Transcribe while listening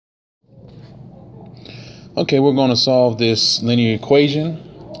Okay, we're going to solve this linear equation.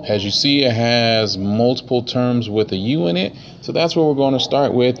 As you see, it has multiple terms with a u in it. So that's what we're going to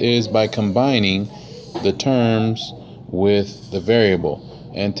start with, is by combining the terms with the variable.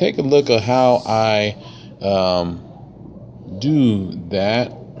 And take a look at how I do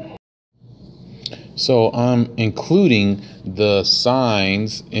that. So I'm including the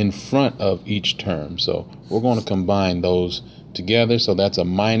signs in front of each term. So we're going to combine those together. So that's a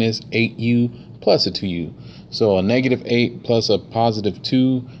minus 8u plus a 2u. So a negative 8 plus a positive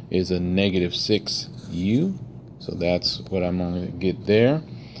 2 is a negative 6u. So that's what I'm going to get there.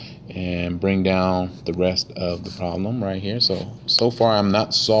 And bring down the rest of the problem right here. So far I'm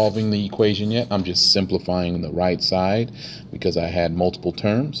not solving the equation yet. I'm just simplifying the right side because I had multiple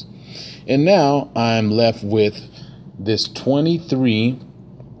terms. And now I'm left with this 23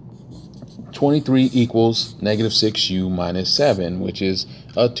 equals negative 6u minus 7, which is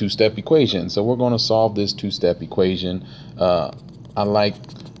a two-step equation. So we're going to solve this two-step equation. I like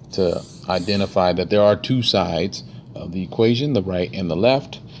to identify that there are two sides of the equation, the right and the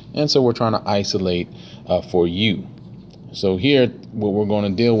left. And so we're trying to isolate for u. So here, what we're going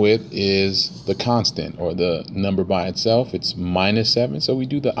to deal with is the constant, or the number by itself. It's minus 7. So we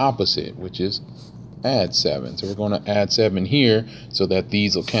do the opposite, which is add 7. So we're going to add 7 here so that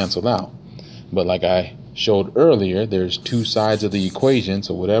these will cancel out. But like I showed earlier, there's two sides of the equation.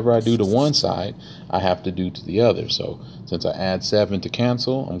 So whatever I do to one side, I have to do to the other. So since I add 7 to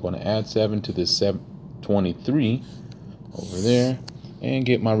cancel, I'm going to add 7 to this 23 over there and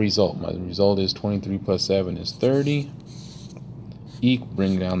get my result. My result is 23 plus 7 is 30.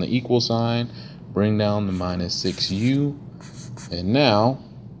 Bring down the equal sign, bring down the minus 6u, and now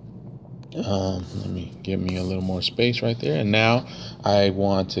let me give me a little more space right there. And now I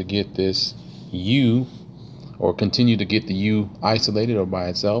want to get this u, or continue to get the u isolated or by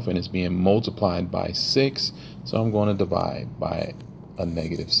itself, and it's being multiplied by 6. So I'm going to divide by a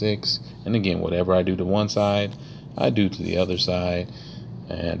negative 6. And again, whatever I do to one side, I do to the other side.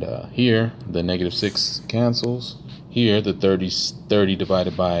 And here the negative 6 cancels. Here the 30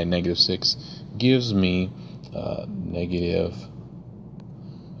 divided by negative 6 gives me negative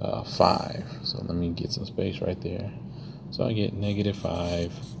 5. So let me get some space right there. So I get negative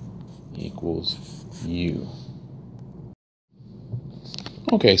 5 equals u.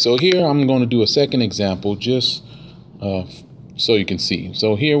 Okay, so here I'm going to do a second example just so you can see.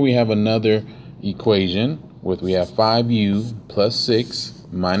 So here we have another equation with, we have 5u plus 6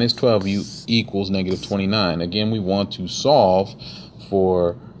 minus 12u equals negative 29. Again, we want to solve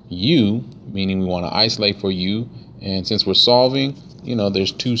for u, meaning we want to isolate for u. And since we're solving,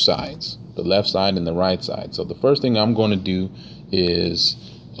 there's two sides, the left side and the right side. So the first thing I'm going to do is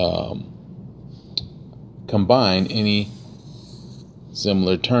combine any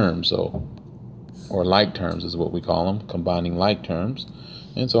similar terms, or like terms is what we call them, combining like terms.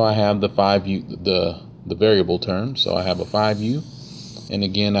 And so I have the 5u, the variable term. So I have a 5u. And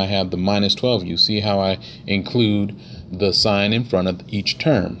again, I have the minus 12u. See how I include the sign in front of each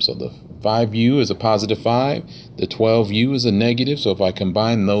term. So the 5u is a positive 5. The 12u is a negative. So if I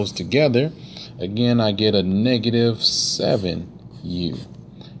combine those together, again, I get a negative 7u.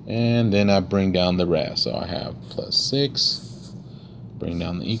 And then I bring down the rest. So I have plus 6. Bring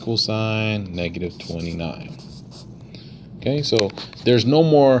down the equal sign, negative 29. Okay, so there's no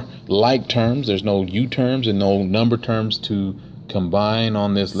more like terms. There's no u terms and no number terms to combine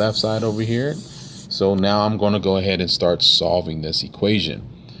on this left side over here. So now I'm going to go ahead and start solving this equation.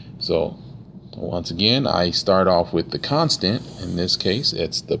 So once again, I start off with the constant. In this case,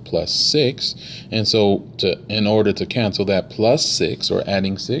 it's the plus 6. And so in order to cancel that plus 6, or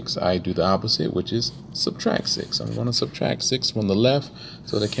adding 6, I do the opposite, which is subtract 6. I'm going to subtract 6 from the left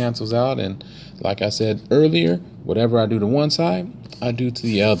so that it cancels out. And like I said earlier, whatever I do to one side, I do to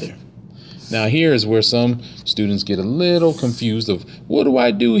the other. Now here is where some students get a little confused of, what do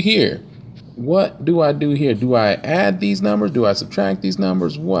I do here? What do I do here? Do I add these numbers? Do I subtract these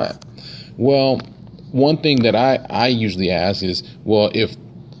numbers? What? Well, one thing that I usually ask is, well, if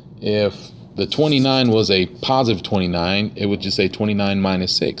the 29 was a positive 29, it would just say 29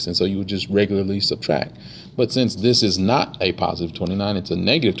 minus 6. And so you would just regularly subtract. But since this is not a positive 29, it's a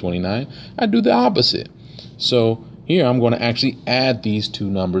negative 29, I do the opposite. So here I'm going to actually add these two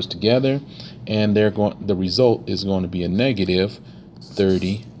numbers together, and the result is going to be a negative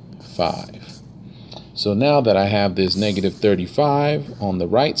 35. So now that I have this negative 35 on the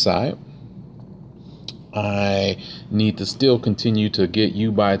right side, I need to still continue to get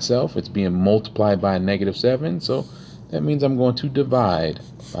u by itself. It's being multiplied by a negative 7. So that means I'm going to divide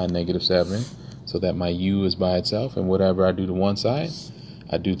by negative 7 so that my u is by itself. And whatever I do to one side,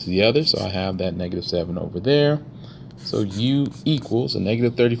 I do to the other. So I have that negative 7 over there. So U equals a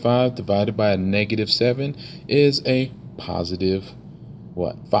negative 35 divided by a negative 7 is a positive,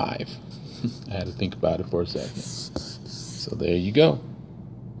 what, 5. I had to think about it for a second. So there you go.